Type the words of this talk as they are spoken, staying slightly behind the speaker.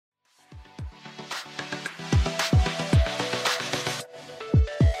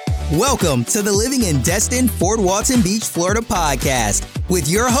Welcome to the Living in Destin, Fort Walton Beach, Florida podcast with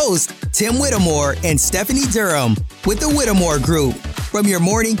your hosts, Tim Whittemore and Stephanie Durham with the Whittemore Group. From your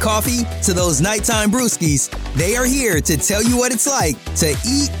morning coffee to those nighttime brewskis, they are here to tell you what it's like to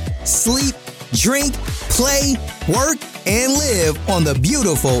eat, sleep, drink, play, work, and live on the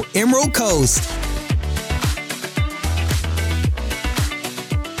beautiful Emerald Coast.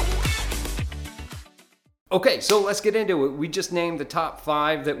 Okay, so let's get into it. We just named the top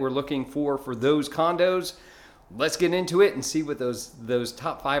 5 that we're looking for those condos. Let's get into it and see what those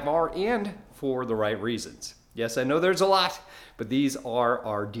top 5 are, and for the right reasons. Yes, I know there's a lot, but these are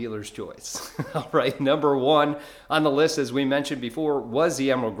our dealer's choice. All right, number 1 on the list, as we mentioned before, was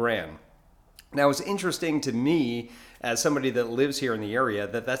the Emerald Grand. Now, it's interesting to me, as somebody that lives here in the area,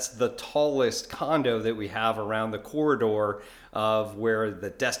 that's the tallest condo that we have around the corridor of where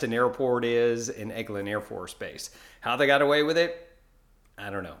the Destin Airport is in Eglin Air Force Base. How they got away with it? I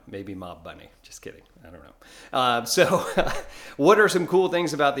don't know. Maybe Mob Bunny. Just kidding. I don't know. So what are some cool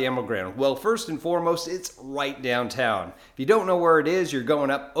things about the Emerald Grand? Well, first and foremost, it's right downtown. If you don't know where it is, you're going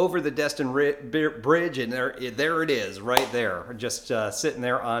up over the Destin Bridge, and there it is, right there, just sitting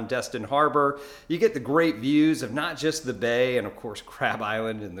there on Destin Harbor. You get the great views of not just the bay and, of course, Crab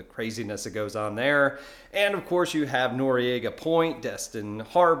Island and the craziness that goes on there. And, of course, you have Noriega Point, Destin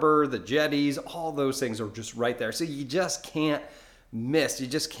Harbor, the jetties. All those things are just right there. So you just can't miss. You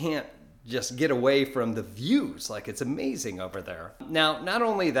just can't just get away from the views. Like, it's amazing over there. Now, not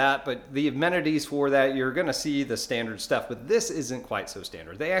only that, but the amenities for that, you're going to see the standard stuff, but this isn't quite so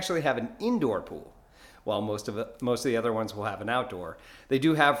standard. They actually have an indoor pool, while most of the other ones will have an outdoor. They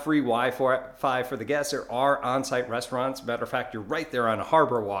do have free Wi-Fi for the guests. There are on-site restaurants. Matter of fact, you're right there on a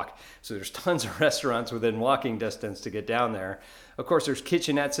harbor walk, so there's tons of restaurants within walking distance to get down there. Of course, there's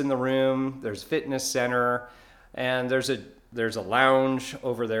kitchenettes in the room. There's fitness center, and there's a lounge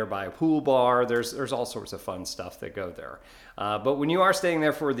over there by a pool bar. There's all sorts of fun stuff that go there. But when you are staying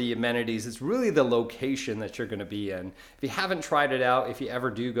there for the amenities, it's really the location that you're going to be in. If you haven't tried it out, if you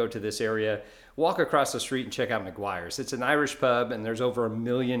ever do go to this area, walk across the street and check out McGuire's. It's an Irish pub, and there's over $1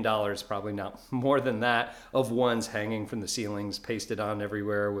 million, probably not more than that, of ones hanging from the ceilings, pasted on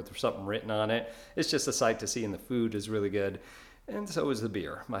everywhere with something written on it. It's just a sight to see, and the food is really good. And so is the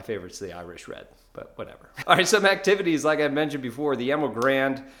beer. My favorite's the Irish Red, but whatever. All right, some activities, like I mentioned before, the Emerald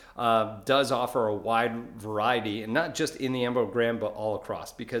Grand does offer a wide variety, and not just in the Emerald Grand, but all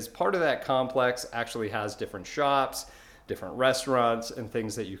across, because part of that complex actually has different shops, different restaurants, and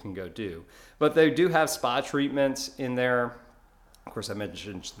things that you can go do. But they do have spa treatments in there. Of course, I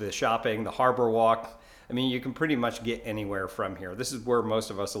mentioned the shopping, the harbor walk. I mean, you can pretty much get anywhere from here. This is where most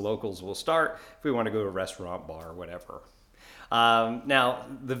of us locals will start if we want to go to a restaurant, bar, or whatever. Now,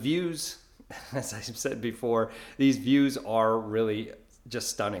 the views, as I said before, these views are really just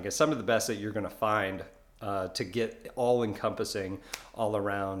stunning. It's some of the best that you're going to find to get all-encompassing all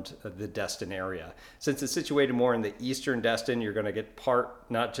around the Destin area. Since it's situated more in the eastern Destin, you're going to get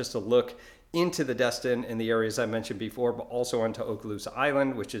not just a look into the Destin in the areas I mentioned before, but also onto Okaloosa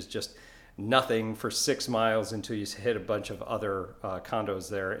Island, which is just nothing for 6 miles until you hit a bunch of other condos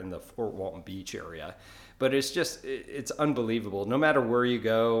there in the Fort Walton Beach area. But it's unbelievable. No matter where you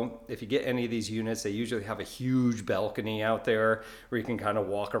go, if you get any of these units, they usually have a huge balcony out there where you can kind of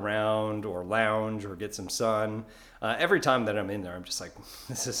walk around or lounge or get some sun. Every time that I'm in there, I'm just like,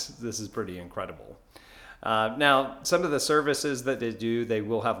 this is pretty incredible. Now, some of the services that they do, they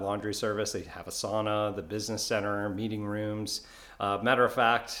will have laundry service. They have a sauna, the business center, meeting rooms. Matter of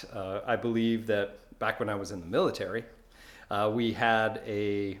fact, I believe that back when I was in the military, we had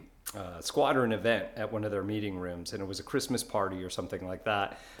a squadron event at one of their meeting rooms, and it was a Christmas party or something like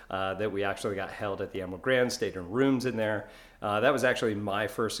that that we actually got held at the Emerald Grand, stayed in rooms in there. That was actually my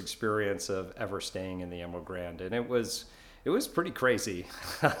first experience of ever staying in the Emerald Grand, and it was pretty crazy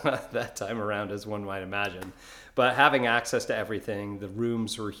that time around, as one might imagine. But having access to everything, the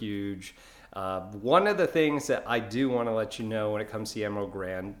rooms were huge. One of the things that I do want to let you know when it comes to the Emerald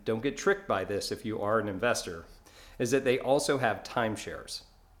Grand, don't get tricked by this if you are an investor, is that they also have timeshares.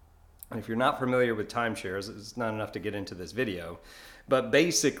 And if you're not familiar with timeshares, it's not enough to get into this video, but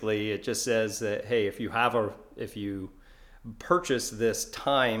basically it just says that, hey, if you purchase this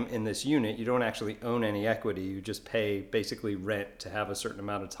time in this unit, you don't actually own any equity. You just pay basically rent to have a certain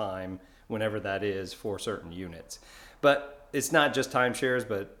amount of time, whenever that is, for certain units. But it's not just timeshares,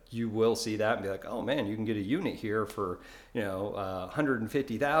 but you will see that and be like, oh man, you can get a unit here for,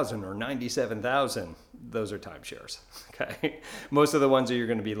 $150,000 or $97,000. Those are timeshares. Okay. Most of the ones that you're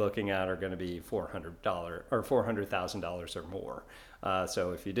going to be looking at are going to be $400 or $400,000 or more.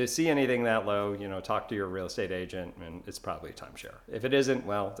 So if you do see anything that low, talk to your real estate agent, and it's probably a timeshare. If it isn't,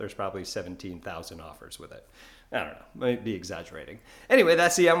 well, there's probably 17,000 offers with it. I don't know, might be exaggerating. Anyway,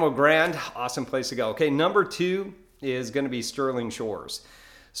 that's the Emerald Grand. Awesome place to go. Okay, number 2 is going to be Sterling Shores.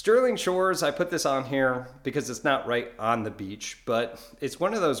 Sterling Shores, I put this on here because it's not right on the beach, but it's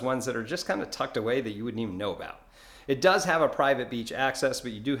one of those ones that are just kind of tucked away that you wouldn't even know about. It does have a private beach access,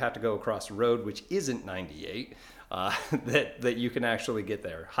 but you do have to go across the road, which isn't 98, that you can actually get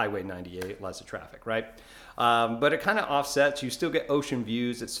there. Highway 98, lots of traffic, right? But it kind of offsets. You still get ocean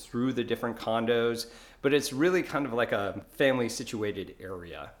views. It's through the different condos, but it's really kind of like a family situated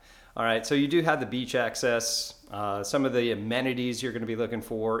area. All right, so you do have the beach access. Some of the amenities you're going to be looking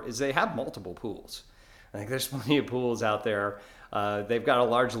for is they have multiple pools. I think there's plenty of pools out there. They've got a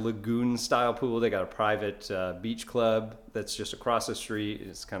large lagoon style pool. They got a private beach club that's just across the street.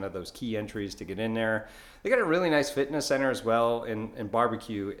 It's kind of those key entries to get in there. They got a really nice fitness center as well and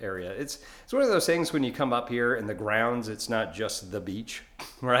barbecue area. It's one of those things when you come up here in the grounds, it's not just the beach,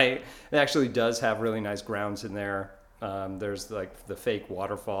 right? It actually does have really nice grounds in there. There's like the fake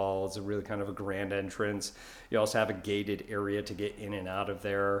waterfall. It's a really kind of a grand entrance. You also have a gated area to get in and out of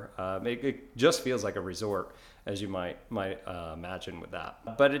there. It just feels like a resort, as you might imagine with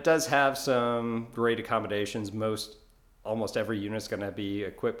that. But it does have some great accommodations. Almost every unit's going to be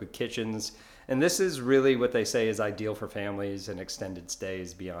equipped with kitchens. And this is really what they say is ideal for families and extended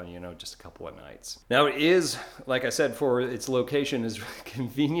stays beyond, just a couple of nights. Now it is, like I said, for its location is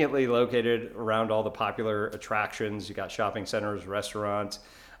conveniently located around all the popular attractions. You got shopping centers, restaurants.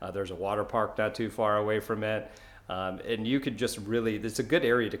 There's a water park not too far away from it. And you could just it's a good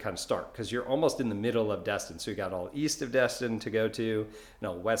area to kind of start because you're almost in the middle of Destin. So you got all east of Destin to go to,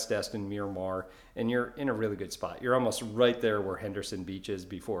 west Destin, Miramar, and you're in a really good spot. You're almost right there where Henderson Beach is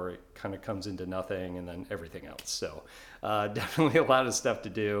before it kind of comes into nothing and then everything else. So definitely a lot of stuff to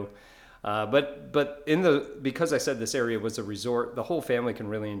do. But because I said this area was a resort, the whole family can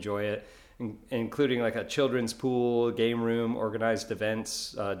really enjoy it, including like a children's pool, game room, organized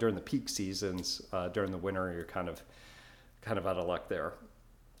events during the peak seasons. During the winter, you're kind of out of luck there.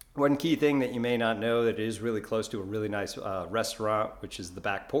 One key thing that you may not know that it is really close to a really nice restaurant, which is the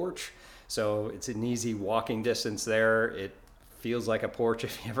back porch. So it's an easy walking distance there. It feels like a porch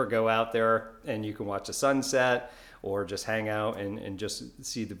if you ever go out there, and you can watch the sunset or just hang out and just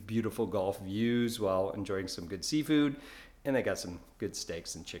see the beautiful Gulf views while enjoying some good seafood. And they got some good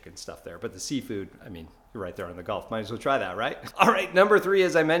steaks and chicken stuff there. But the seafood, you're right there on the Gulf. Might as well try that, right? All right, number 3,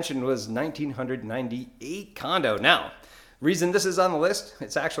 as I mentioned, was 1998 condo. Now, reason this is on the list,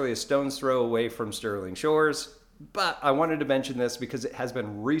 it's actually a stone's throw away from Sterling Shores. But I wanted to mention this because it has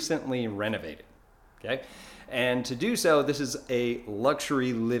been recently renovated, okay? And to do so, this is a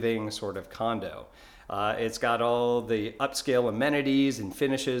luxury living sort of condo. It's got all the upscale amenities and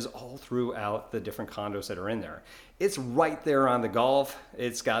finishes all throughout the different condos that are in there. It's right there on the Gulf.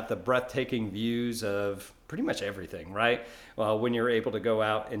 It's got the breathtaking views of pretty much everything, right? Well, when you're able to go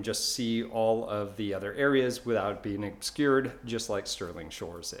out and just see all of the other areas without being obscured, just like Sterling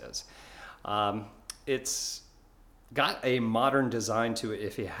Shores is. It's got a modern design to it.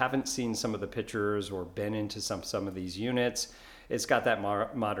 If you haven't seen some of the pictures or been into some of these units, it's got that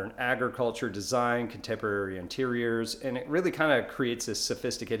modern agriculture design, contemporary interiors, and it really kind of creates this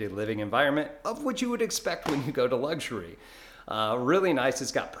sophisticated living environment of what you would expect when you go to luxury. Really nice.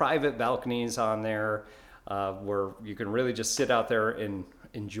 It's got private balconies on there where you can really just sit out there and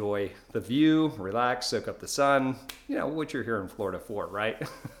enjoy the view, relax, soak up the sun, what you're here in Florida for, right?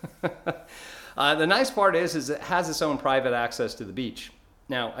 The nice part is it has its own private access to the beach.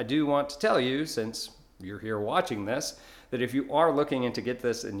 Now, I do want to tell you, since you're here watching this, that if you are looking into get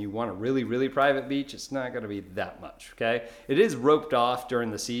this and you want a really, really private beach, it's not going to be that much, okay? It is roped off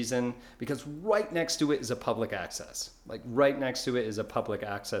during the season because right next to it is a public access. Like right next to it is a public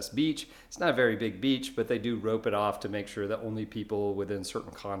access beach. It's not a very big beach, but they do rope it off to make sure that only people within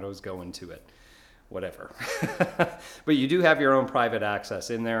certain condos go into it. Whatever. But you do have your own private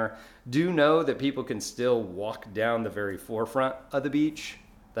access in there. Do know that people can still walk down the very forefront of the beach.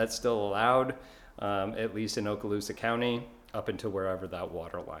 That's still allowed. At least in Okaloosa County, up until wherever that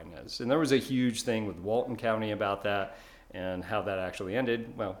water line is. And there was a huge thing with Walton County about that, and how that actually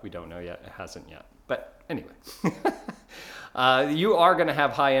ended, well, we don't know yet. It hasn't yet. But anyway, you are going to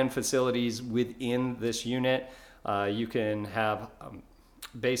have high-end facilities within this unit. You can have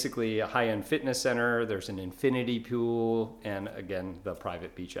basically a high-end fitness center. There's an infinity pool, and again, the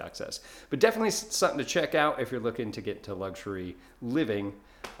private beach access. But definitely something to check out if you're looking to get to luxury living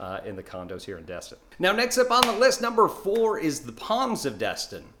in the condos here in Destin. Now, next up on the list, number 4 is the Palms of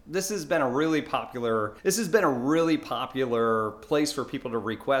Destin. This has been a really popular place for people to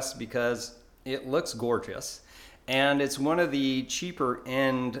request because it looks gorgeous, and it's one of the cheaper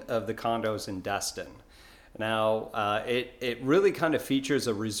end of the condos in Destin. Now, it really kind of features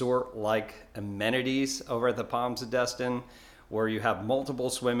a resort-like amenities over at the Palms of Destin, where you have multiple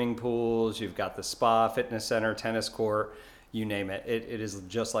swimming pools, you've got the spa, fitness center, tennis court, you name it. It is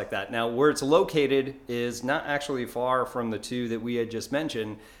just like that. Now, where it's located is not actually far from the two that we had just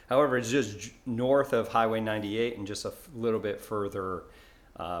mentioned. However, it's just north of Highway 98 and just a little bit further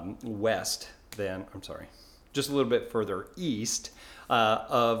just a little bit further east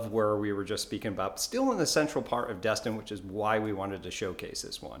of where we were just speaking about. Still in the central part of Destin, which is why we wanted to showcase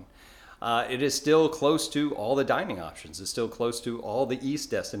this one. It is still close to all the dining options. It's still close to all the East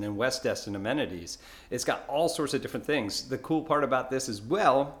Destin and West Destin amenities. It's got all sorts of different things. The cool part about this as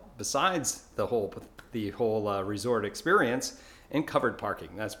well, besides the whole resort experience, and covered parking.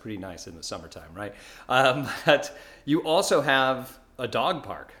 That's pretty nice in the summertime, right? But you also have a dog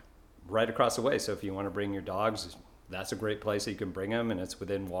park right across the way. So if you want to bring your dogs, that's a great place that you can bring them, and it's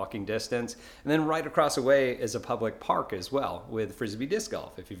within walking distance. And then right across the way is a public park as well with Frisbee disc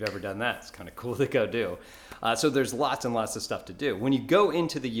golf. If you've ever done that, it's kind of cool to go do. So there's lots and lots of stuff to do. When you go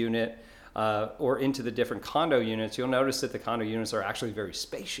into the unit or into the different condo units, you'll notice that the condo units are actually very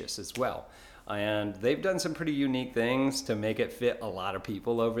spacious as well. And they've done some pretty unique things to make it fit a lot of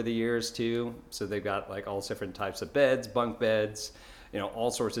people over the years too. So they've got like all different types of beds, bunk beds,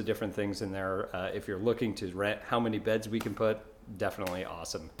 all sorts of different things in there. If you're looking to rent how many beds we can put, definitely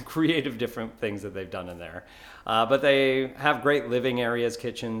awesome. Creative different things that they've done in there. But they have great living areas,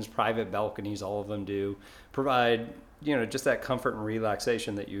 kitchens, private balconies, all of them do provide, just that comfort and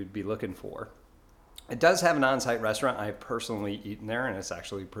relaxation that you'd be looking for. It does have an on-site restaurant. I've personally eaten there, and it's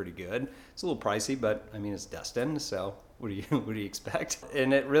actually pretty good. It's a little pricey, but it's Destin, so what do you expect?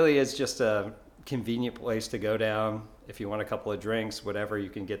 And it really is just a convenient place to go down. If you want a couple of drinks, whatever, you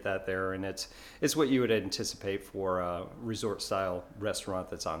can get that there, and it's what you would anticipate for a resort-style restaurant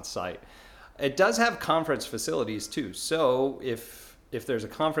that's on site. It does have conference facilities too, so if there's a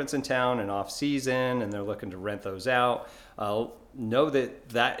conference in town and off-season and they're looking to rent those out, know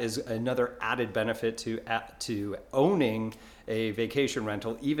that is another added benefit to owning a vacation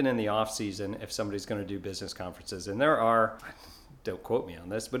rental, even in the off-season, if somebody's going to do business conferences. And there are, don't quote me on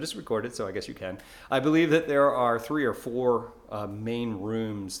this, but it's recorded, so I guess you can. I believe that there are 3 or 4 main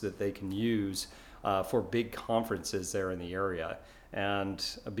rooms that they can use for big conferences there in the area. And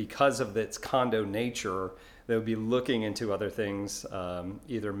because of its condo nature, they'll be looking into other things,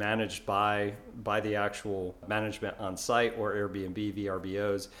 either managed by the actual management on site or Airbnb,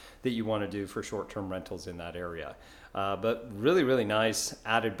 VRBOs that you want to do for short-term rentals in that area. But really, really nice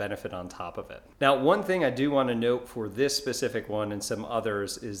added benefit on top of it. Now, one thing I do want to note for this specific one and some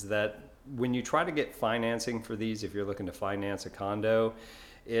others is that when you try to get financing for these, if you're looking to finance a condo,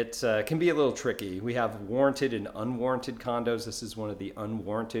 it can be a little tricky. We have warranted and unwarranted condos. This is one of the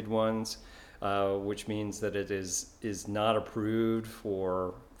unwarranted ones, which means that it is not approved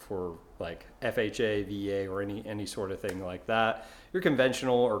for like FHA, VA, or any sort of thing like that. Your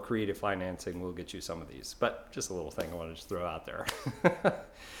conventional or creative financing will get you some of these, but just a little thing I wanted to throw out there.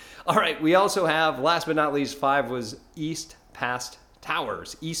 All right, we also have, last but not least, 5 was East Pass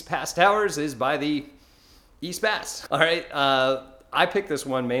Towers. East Pass Towers is by the East Pass. All right, I picked this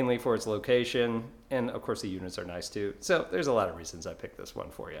one mainly for its location, and of course the units are nice too. So there's a lot of reasons I picked this one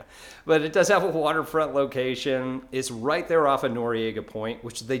for you. But it does have a waterfront location. It's right there off of Noriega Point,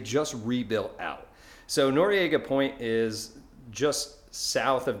 which they just rebuilt out. So Noriega Point is just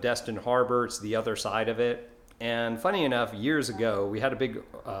south of Destin Harbor. It's the other side of it. And funny enough, years ago, we had a big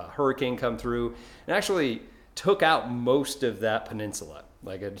hurricane come through and actually took out most of that peninsula.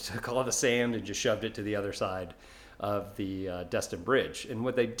 Like it took all the sand and just shoved it to the other side of the Destin Bridge. And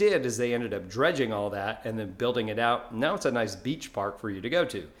what they did is they ended up dredging all that and then building it out. Now it's a nice beach park for you to go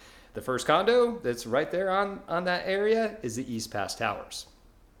to. The first condo that's right there on that area is the East Pass Towers,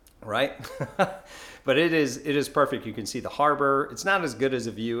 right? But it is perfect. You can see the harbor. It's not as good as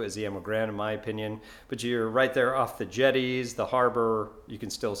a view as the Emerald Grand, in my opinion, but you're right there off the jetties, the harbor. You can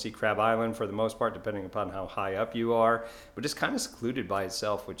still see Crab Island for the most part, depending upon how high up you are, but it's kind of secluded by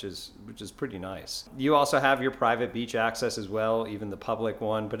itself, which is pretty nice. You also have your private beach access as well, even the public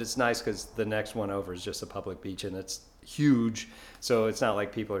one, but it's nice because the next one over is just a public beach and it's huge, so it's not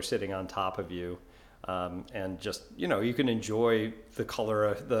like people are sitting on top of you. And just, you can enjoy the color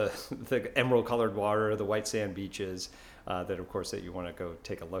of the emerald colored water, the white sand beaches that of course that you want to go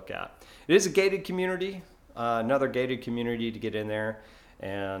take a look at. It is a gated community, another gated community to get in there.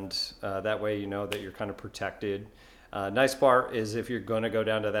 And that way you know that you're kind of protected. Nice part is if you're going to go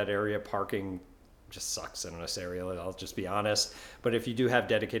down to that area, parking just sucks in this area, I'll just be honest. But if you do have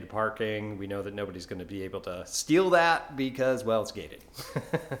dedicated parking, we know that nobody's going to be able to steal that because, well, it's gated.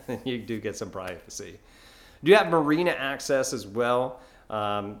 You do get some privacy. You have marina access as well,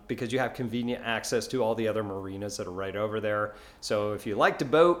 because you have convenient access to all the other marinas that are right over there. So if you like to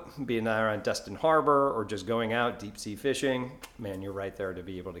boat, being there on Destin Harbor or just going out deep sea fishing, man, you're right there to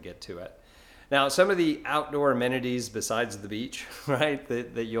be able to get to it. Now, some of the outdoor amenities besides the beach, right,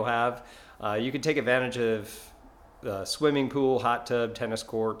 that you'll have, you can take advantage of the swimming pool, hot tub, tennis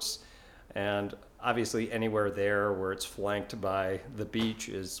courts, and obviously anywhere there where it's flanked by the beach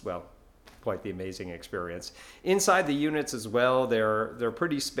is, well, quite the amazing experience. Inside the units as well, they're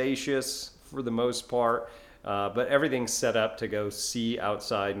pretty spacious for the most part, but everything's set up to go see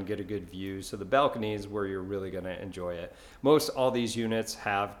outside and get a good view. So the balcony is where you're really going to enjoy it. All these units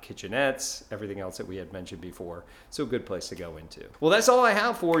have kitchenettes, everything else that we had mentioned before. So a good place to go into. Well, that's all I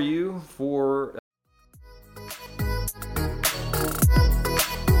have for you for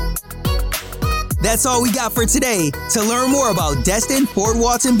That's all we got for today. To learn more about Destin, Fort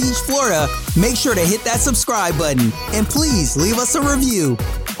Walton Beach, Florida, make sure to hit that subscribe button and please leave us a review.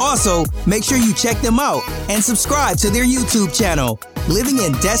 Also, make sure you check them out and subscribe to their YouTube channel, Living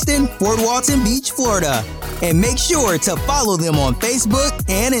in Destin, Fort Walton Beach, Florida. And make sure to follow them on Facebook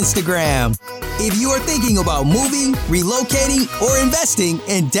and Instagram. If you are thinking about moving, relocating, or investing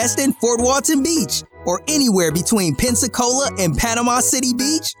in Destin, Fort Walton Beach, or anywhere between Pensacola and Panama City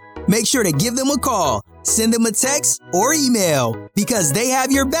Beach, make sure to give them a call, send them a text, or email because they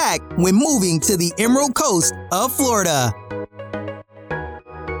have your back when moving to the Emerald Coast of Florida.